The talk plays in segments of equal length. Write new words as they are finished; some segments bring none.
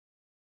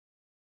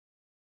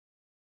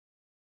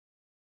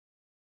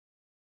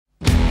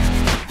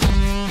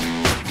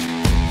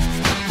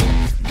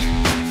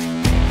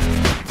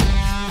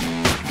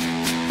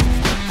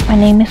My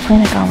name is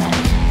Selena Gomez,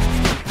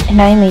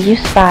 and I am a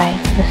youth spy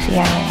of the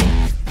CIA.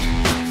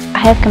 I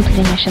have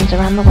completed missions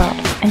around the world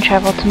and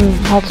traveled to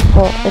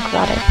multiple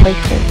exotic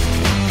places.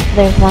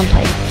 There's one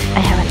place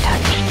I haven't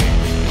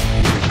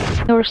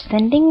touched. You're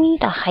sending me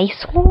to high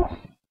school?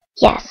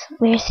 Yes,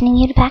 we are sending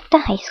you back to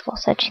high school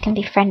so that you can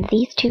befriend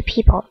these two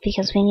people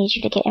because we need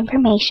you to get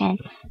information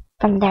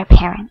from their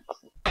parents.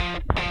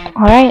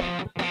 Alright,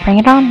 bring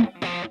it on.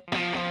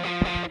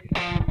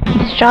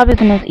 This job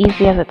isn't as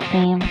easy as it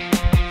seems.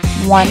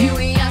 1.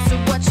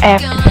 I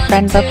have to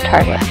befriend both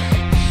targets.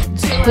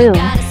 2.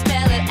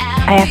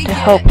 I have to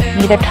hope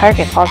neither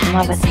target falls in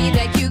love with me.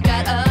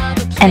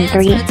 And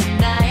 3.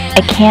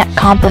 I can't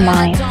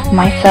compromise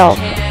myself,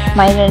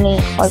 my identity,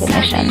 or the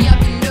mission.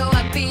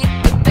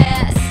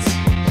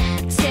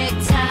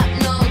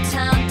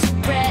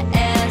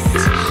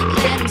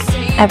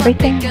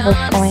 Everything was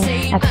going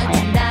as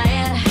planned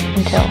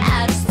until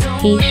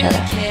he showed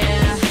up.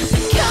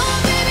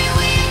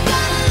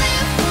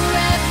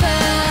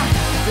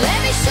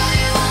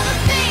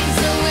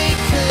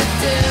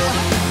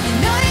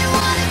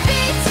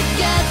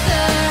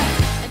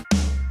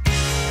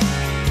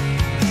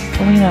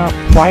 Selena,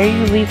 why are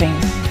you leaving?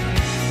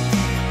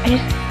 I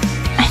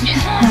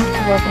just have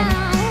to, Logan.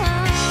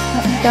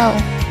 Let me go.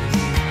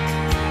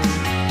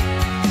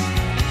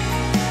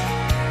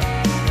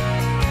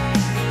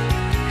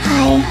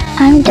 Hi,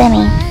 I'm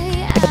Demi.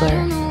 Taylor.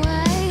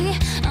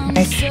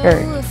 Nice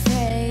shirt.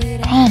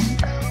 Thanks.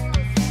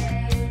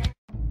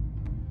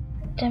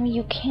 Demi,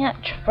 you can't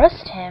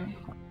trust him.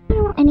 I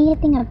don't know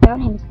anything about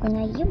him,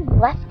 Selena. You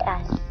left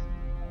us.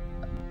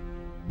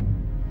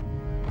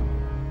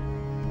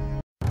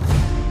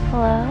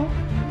 Hello?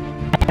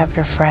 I have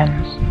your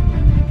friends.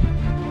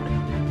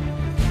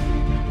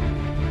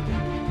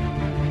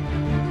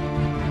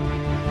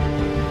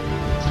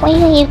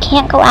 Selena, you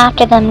can't go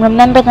after them.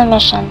 Remember the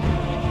mission.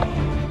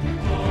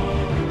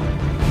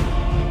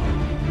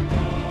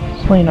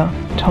 Selena,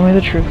 tell me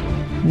the truth.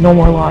 No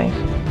more lies.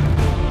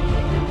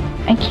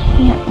 I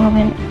can't,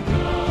 Logan.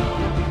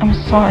 I'm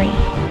sorry.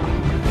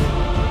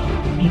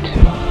 Me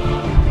too.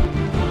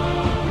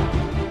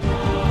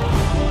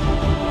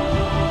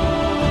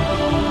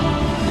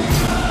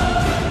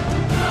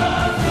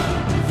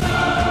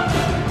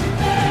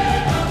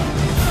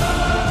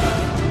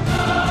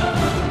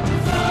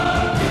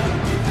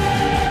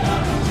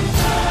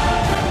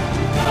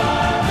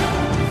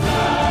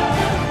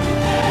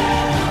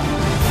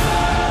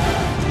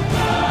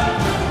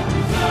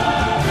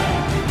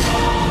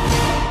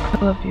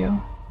 I love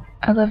you.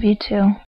 I love you too.